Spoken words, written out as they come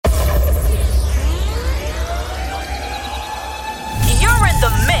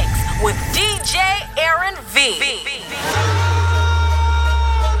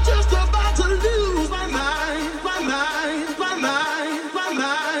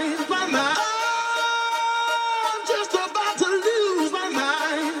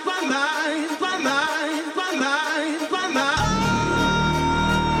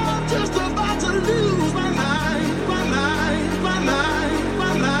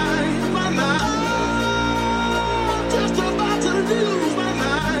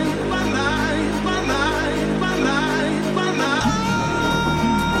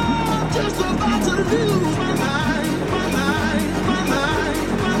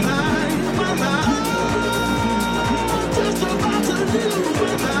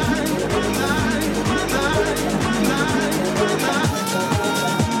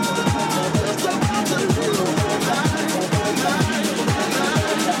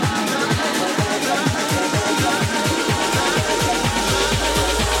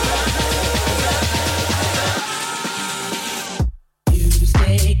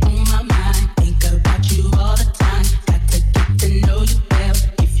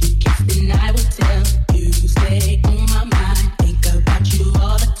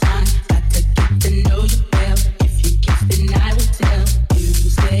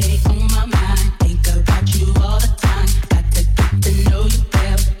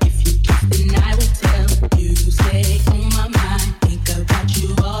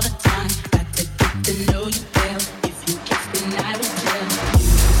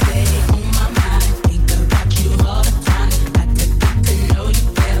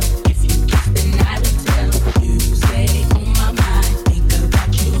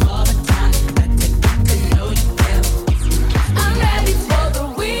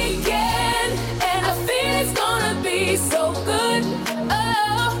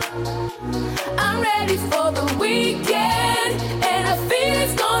for the weekend, and I feel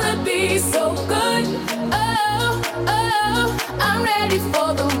it's gonna be so good. Oh, oh, I'm ready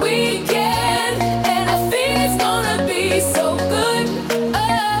for the weekend, and I feel it's gonna be so good.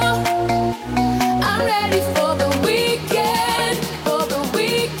 Oh, I'm ready for the weekend, for the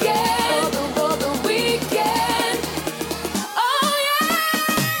weekend, for the weekend. Oh yeah,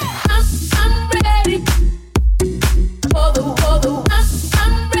 I'm ready for the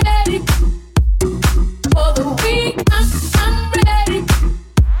I'm ready for the week. I'm ready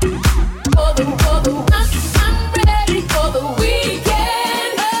for the I'm ready for the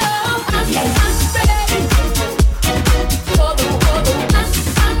weekend. Oh, I'm ready for the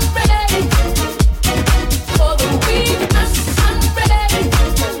I'm ready for the week. I'm ready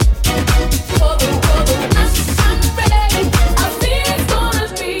for the I'm ready. I feel it's gonna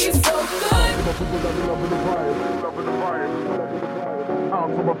be so good. Out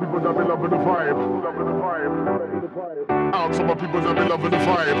for my people that be loving the vibe, loving the vibe. Out for my people that be loving the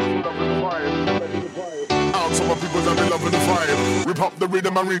vibe, loving the vibe. Out for my people that be loving the vibe. Rip up the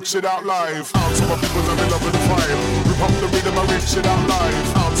rhythm and reach it out live. Out for my people that be loving the vibe. Rip up the rhythm and reach it out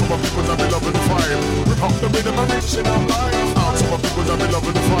live. Out for my people that be loving the vibe. Rip up the rhythm and reach it out live. Out for my people that be loving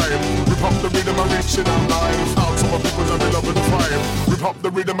the vibe. Rip up the rhythm and reach it out live. Out for my people that be loving the vibe. Rip up the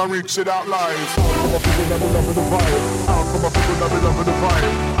rhythm and reach it out live. Out for my people that be loving the vibe. Out for my people that be loving the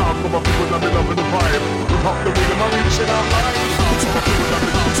vibe. Out for my people that be loving the vibe. Rip up the rhythm and reach it out live. Out for my people that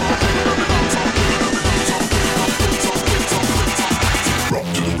be loving the vibe. Rock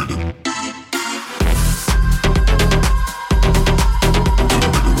to the rhythm.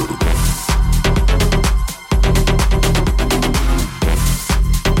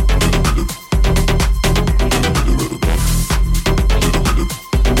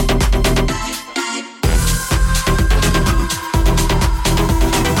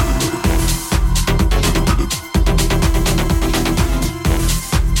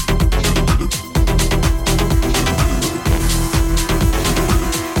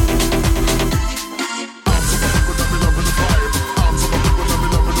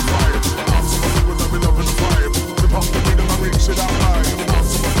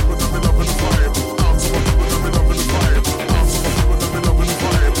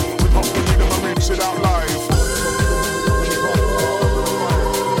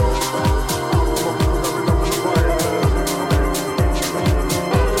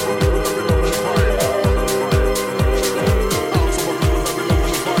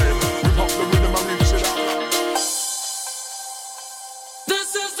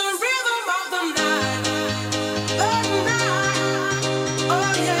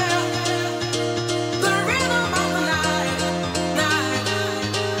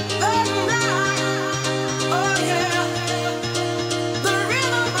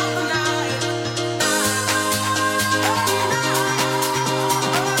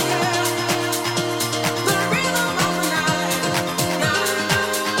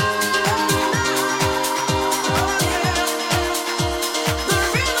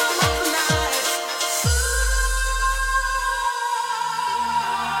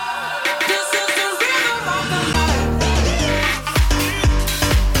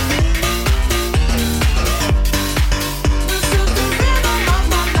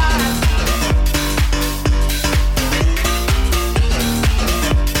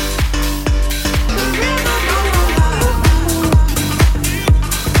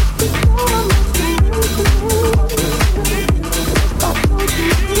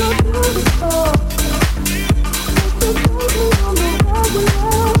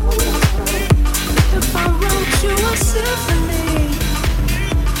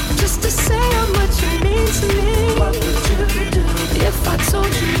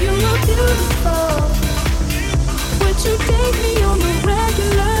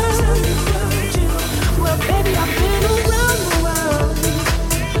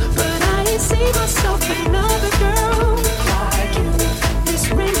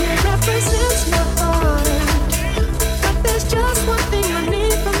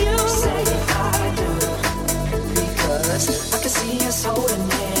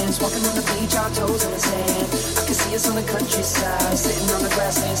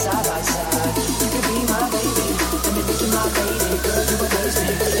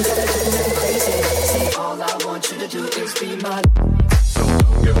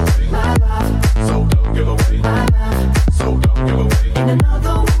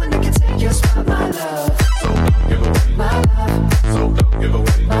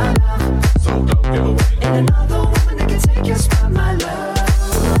 My love.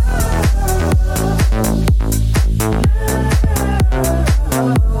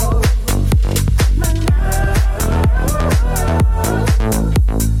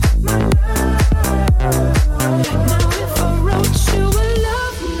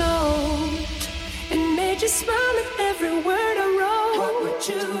 would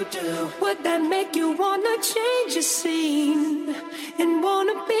you do? Would that make you wanna change your scene and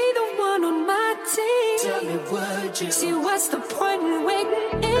wanna be the one on my team? Tell me, would you? See, what's the point in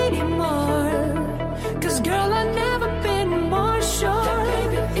waiting anymore? Cause girl, I've never been more sure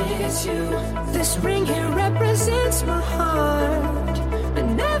that baby is you. This ring here represents my heart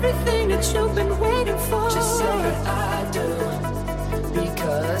and everything that you've been waiting for. Just say what I do,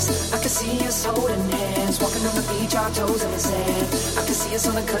 because I can see us holding hands, walking on the beach, our toes in the sand. I can see us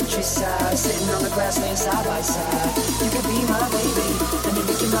on the countryside, sitting on the grassland side by side. You can be my baby, and then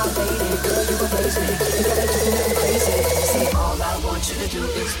you can my lady. Girl, you amaze me, you gotta do nothing crazy. See, all I want you to do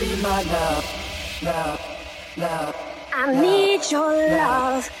is be my love, love, love. I need your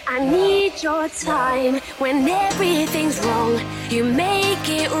love, I need your time. When everything's wrong, you make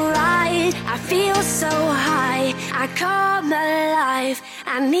it right. I feel so high, I come alive.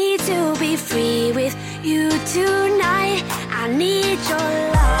 I need to be free with you tonight. I need your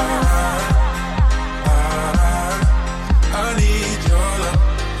love. I need your love.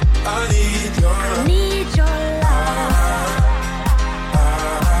 I need your love. I need your love.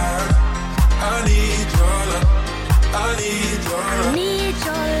 I need your love. I need your love. I need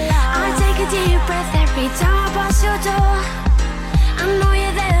your love. I take a deep breath every time I pass your door. I know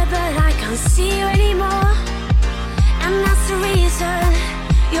you're there, but I can't see you anymore. And that's the reason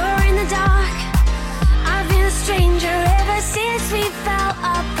you're in the dark. I've been a stranger ever since we fell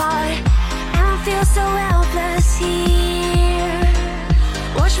apart. And I feel so helpless here.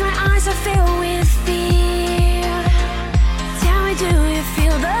 Watch my eyes are filled with fear. Tell me, do you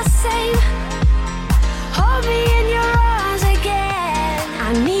feel the same? Hold me in your arms again.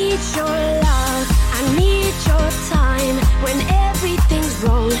 I need your love, I need your time. When everything's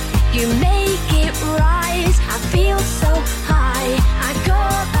wrong, you make it right. I feel so high, I go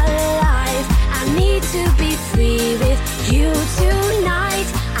alive. I need to be free with you tonight.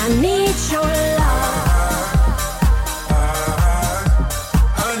 I need your love.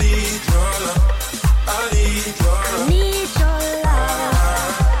 I need your love. I need your love. I need your love.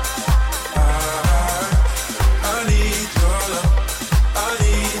 I need your love. I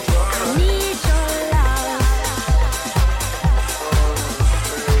need your love.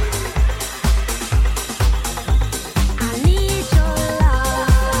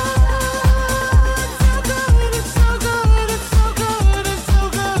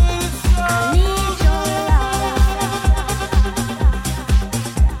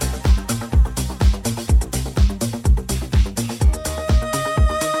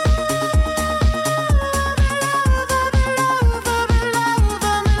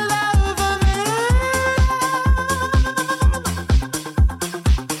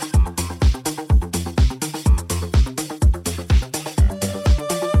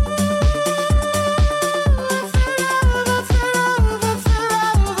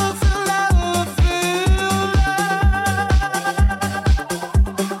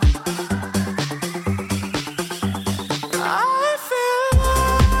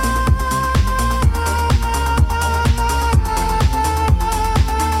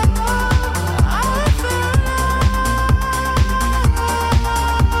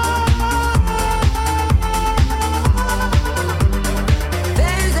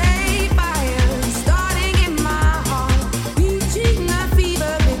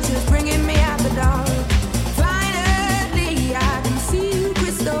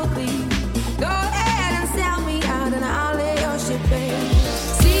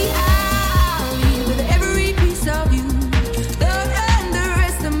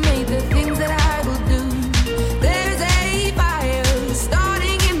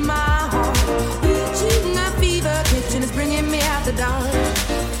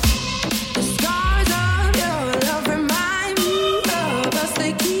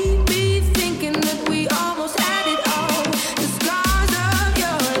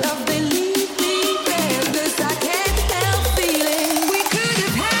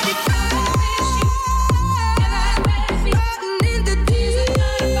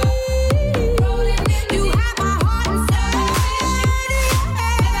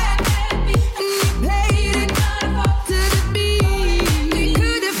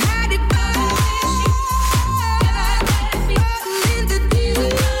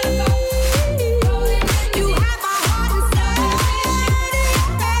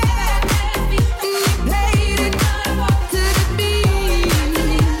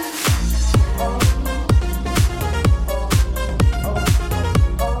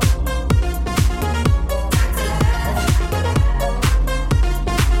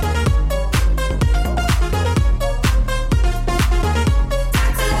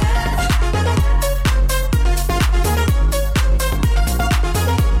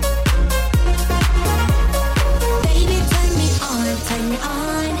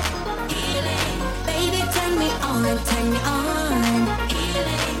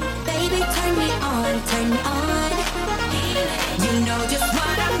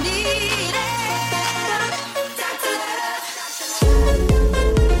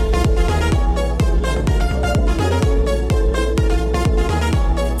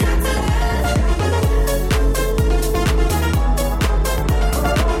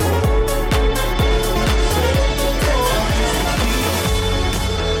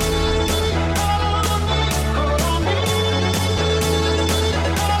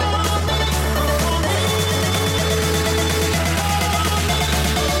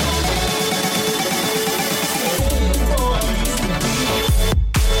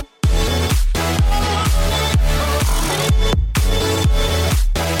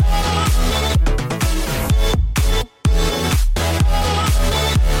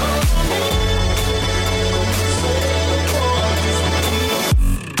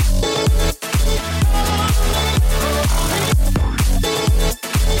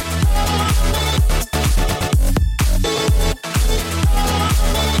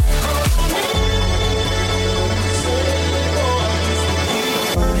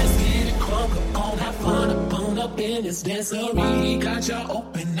 dispensary. Got you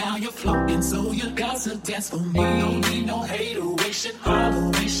open, now you're floating, so you got to dance for me. Don't need no hateration,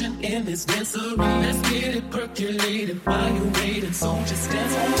 holleration in this dancery. Let's get it percolated while you're waiting, so just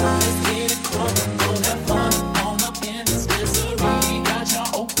dance on. Let's get it crunk, go have fun, all up in this dancery. Got you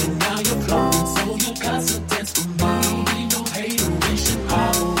open, now you're floating, so you got to dance for me. Don't need no hateration,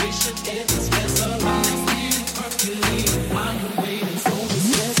 holleration in this dancery. Let's get it percolated while you're waiting, so just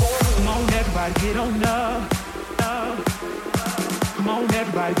dance on. Come on, everybody, get on up. Come on,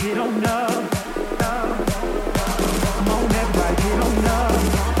 everybody, get on up. Come on, everybody, get on up.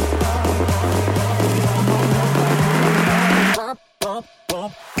 Bump, bump,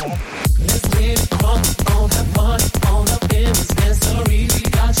 bump, bump. Let's get it crunk on, have fun, on up in this dancery.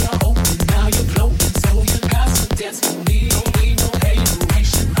 Got you open, now you're floating, so you got to dance for me. Don't need no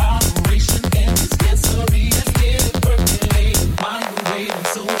hateration, holleration in this dancery. Let's get it percolated while you're waiting,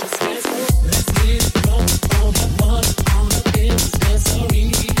 so just dance. Let's get it crunk on, have fun, on up in this dancery.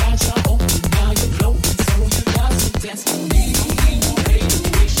 Got you open, now you're floating, so you got to dance for me. Don't need no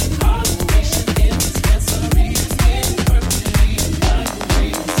hateration, holleration in this dancery. Let's get it percolated while you're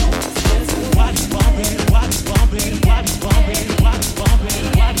waiting, so just dance. Watch it bumping, watch it bumping, watch it bumping, watch it bumping,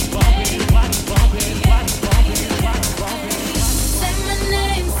 watch it bumping, watch it bumping, watch it bumping, watch it bumping. Say my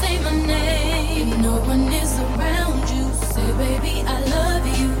name, say my name. No one is around you. Say, baby, I love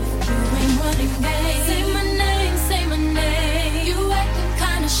you. You ain't running game. Say my name, say my name. You acting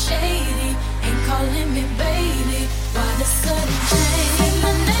kinda shady. Ain't calling me baby. Why the sudden change? Say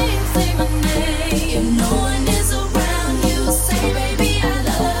my name, say my name. If no one is around you, say, baby, I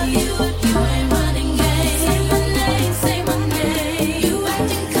love you. You ain't running game. Say my name, say my name. You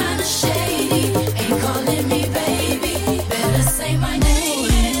acting kinda shady. Ain't calling me baby. Better say my name.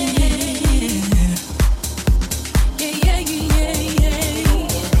 Yeah, yeah, yeah, yeah, yeah.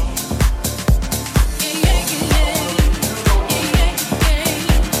 Yeah, yeah, yeah, yeah. Yeah, yeah,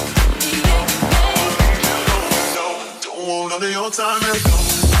 yeah. Don't want none of your time and go.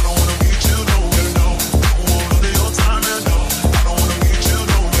 I don't wanna meet you, no, no. Don't want none of your time and go. I don't wanna meet you,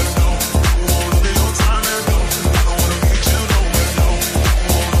 no, no. Don't want none of your time and go. I don't wanna meet you, no, no.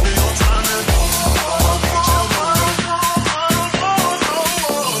 Don't want none of your time and go. I don't wanna meet you,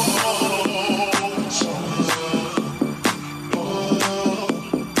 no,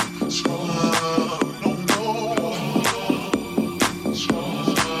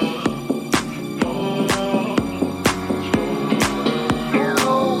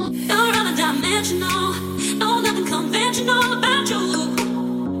 You're undimensional, no nothing conventional about you.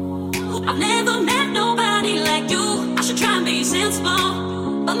 I've never met nobody like you. I should try and be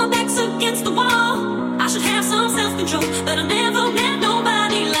sensible, but my back's against the wall. I should have some self-control, but I never met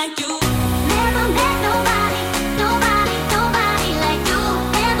nobody like you. Never met nobody, nobody, nobody like you.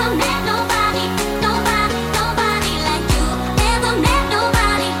 Never met nobody, nobody, nobody like you. Never met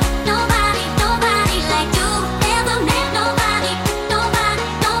nobody, nobody, nobody like you. Never met nobody, nobody,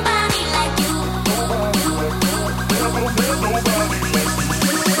 nobody like you.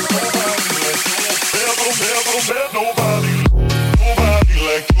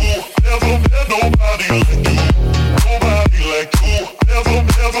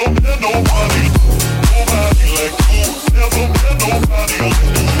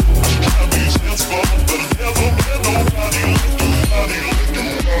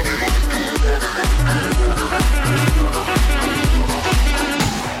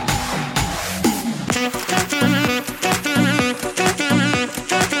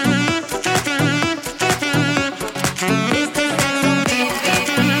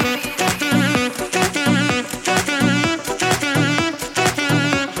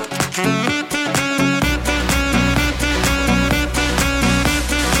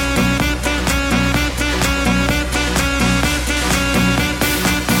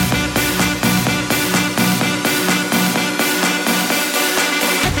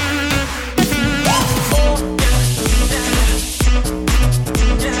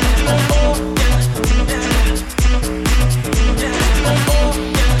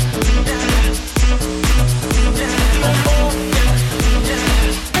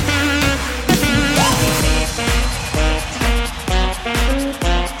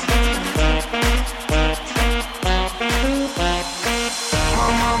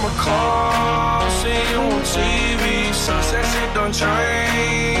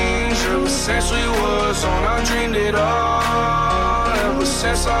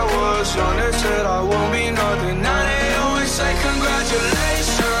 since I was young, they said I won't be nothing. Now they always say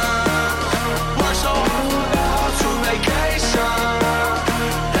congratulations. Work so hard out to vacation.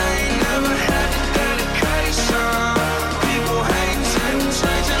 They ain't never had the dedication. People hating, saying,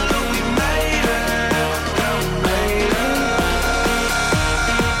 changing, look, we made it. Yeah, we made it.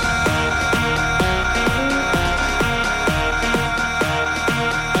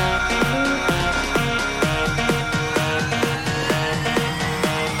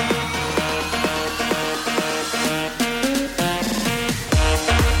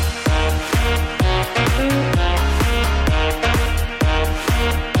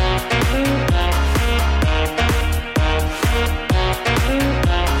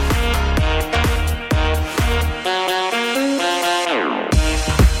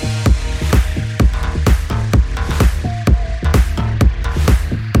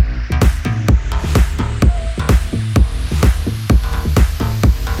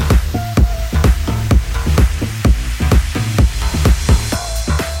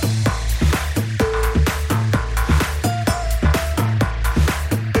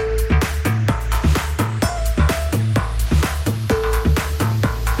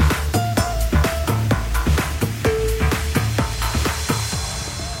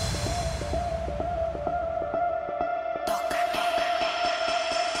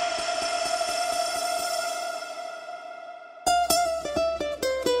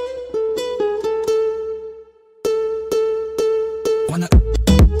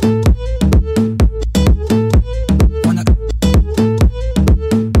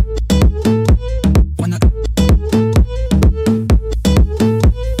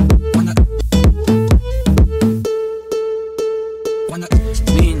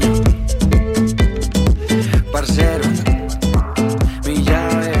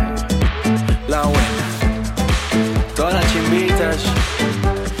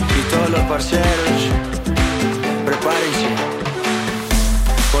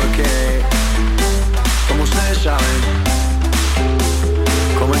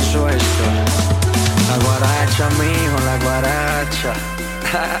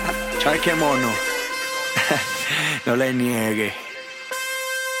 ¿Sabes qué mono? No le niegue.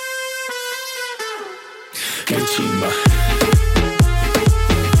 Qué chimba.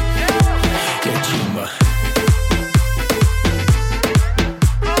 Qué chimba.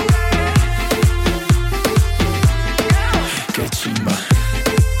 Qué chimba.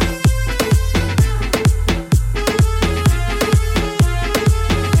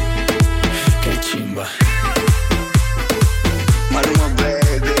 Qué chimba. Maluma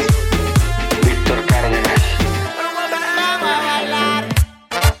baby, Víctor Cárdenas. Vamos a bailar.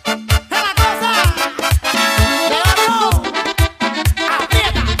 ¡La cosa! ¡Llévalo!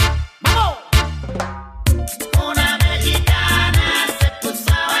 ¡Aprieta! ¡Vamos! Una mexicana se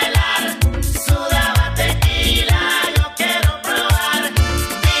puso a bailar, sudaba tequila, yo quiero probar.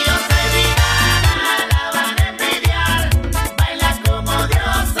 Si yo soy vegana, la van a envidiar. Baila como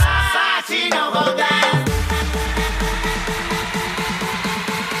diosa, así no jodas.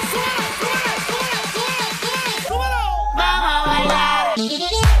 Vamos a bailar.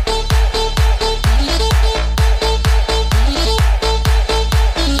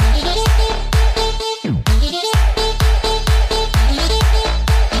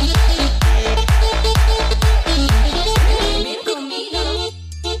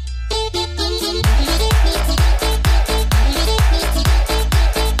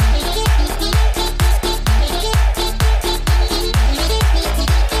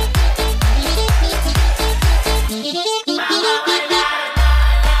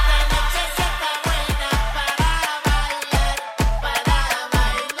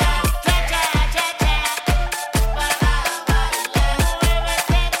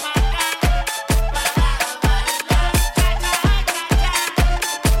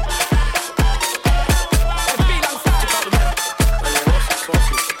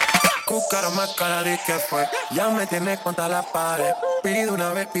 Cúcara más cara de que fue. Ya me tienes contra la pared. Pide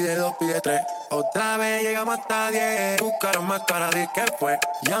una vez, pide dos, pide tres. Otra vez llegamos hasta 10. Cúcara más cara de que fue.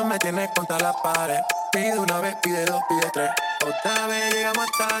 Ya me tienes contra la pared. Pide una vez, pide dos, pide tres. Otra vez llegamos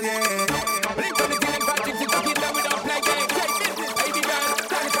hasta 10.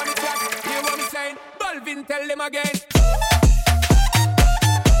 Tell them again.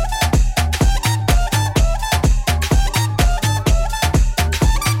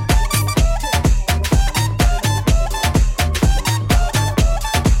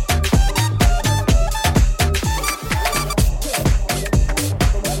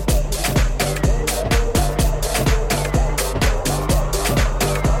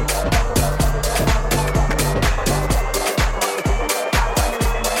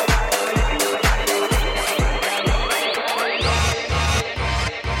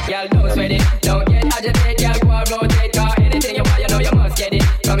 Girl, don't sweat it, don't get agitated. Girl, go and rotate, cause anything you want, you know you must get it.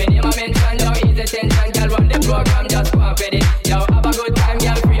 Come in here, my mention, don't ease the tension. Girl, run the program, just go and fit it. Yo, have a good time,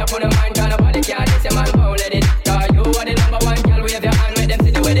 girl, free up on the mind. Cause nobody can diss your man, won't let it. Cause you are the number one, girl, wave your hand, make them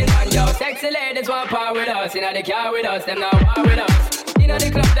see the wedding man. Yo, sexy ladies want power with us, inna the car with us, them now war with us. Inna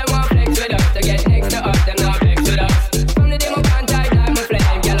the club, them want flex with us, to get next to us, them now flex with us. From the day my contact, like my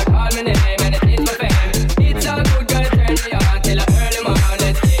flame, girl, I call me name, and it is my fame. It's all good, girl, turn me on till I early morning.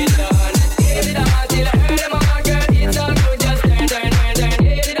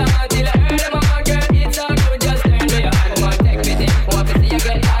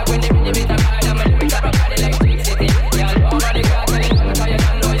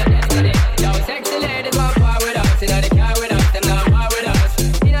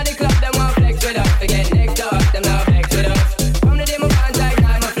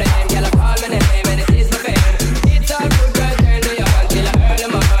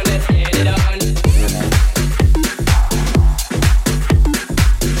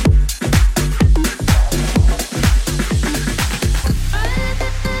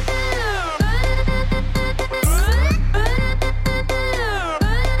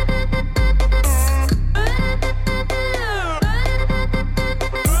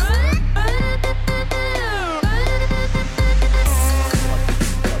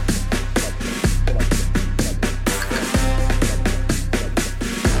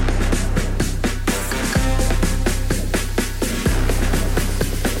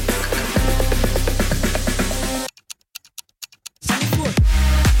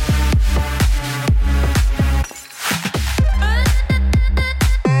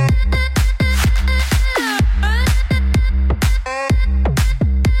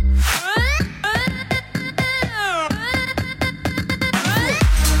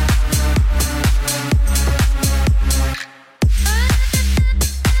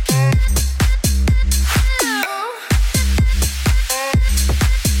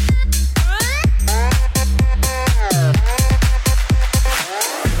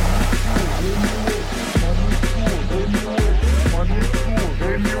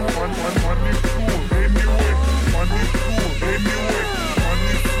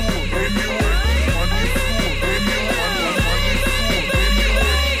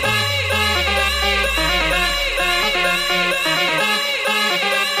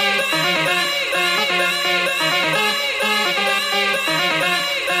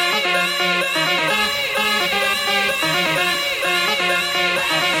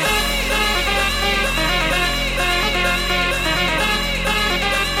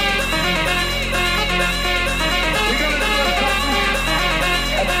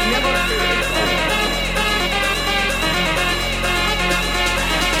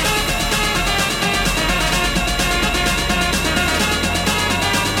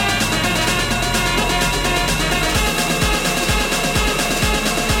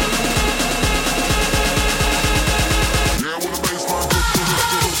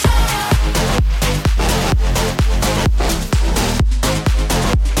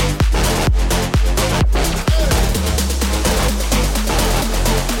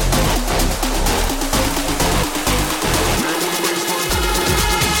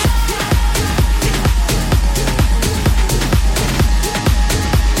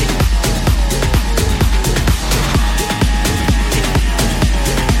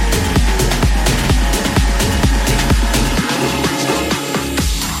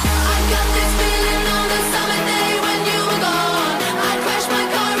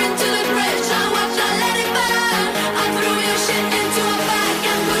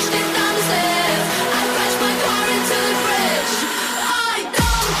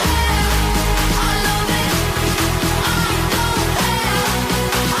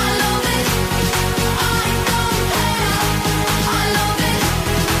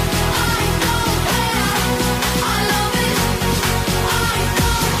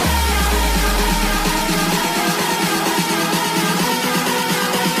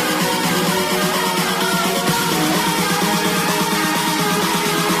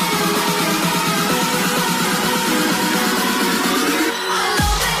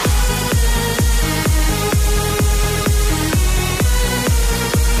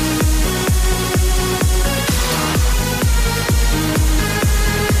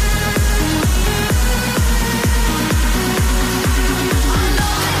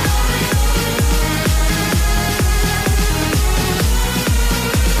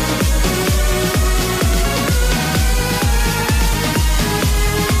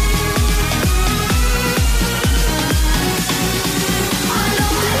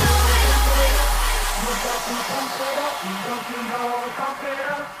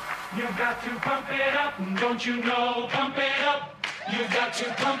 Don't you know? Pump it up. You got to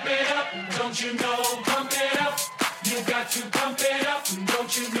pump it up. Don't you know? Pump it up. You got to pump it up.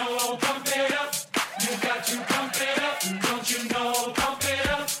 Don't you know? Pump it up. You got to pump it up. Don't you know? Pump it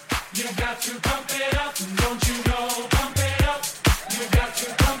up. You got to pump it up. Don't you know? Pump it up. You got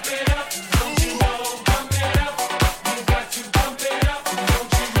to pump it up. Don't you know? Pump it up. You got to pump it up. Don't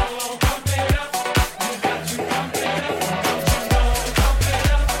you know? Pump it up. You got to pump it up. Don't you know? Pump it up. You got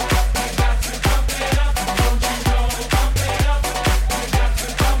to pump it up. Don't you know? Pump it up. You got to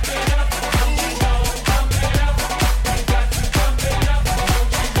pump it up. Don't you know? Pump it up.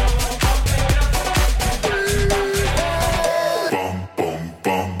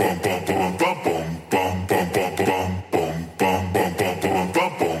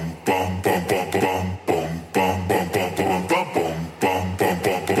 You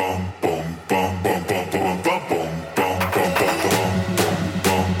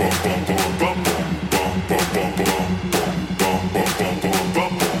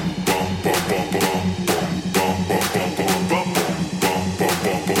got to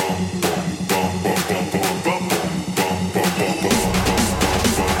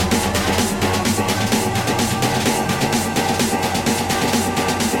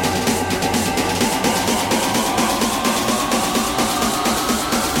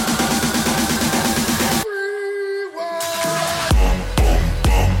pump it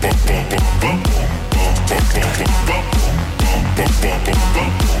up. Don't you know?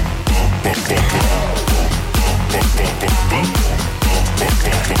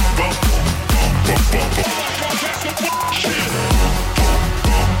 Pump it up.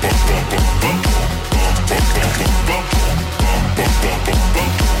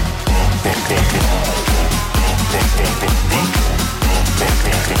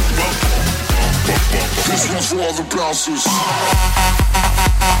 This one's for all the bouncers.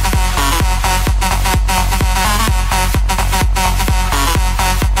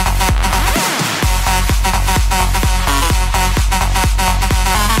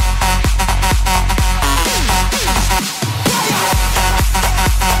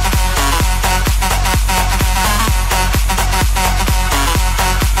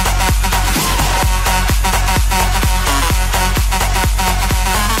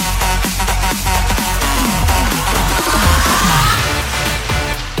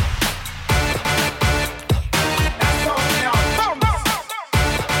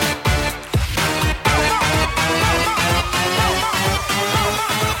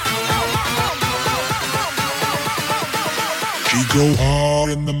 Go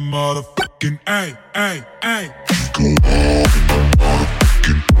hard in the motherfucking ay, ay, ay.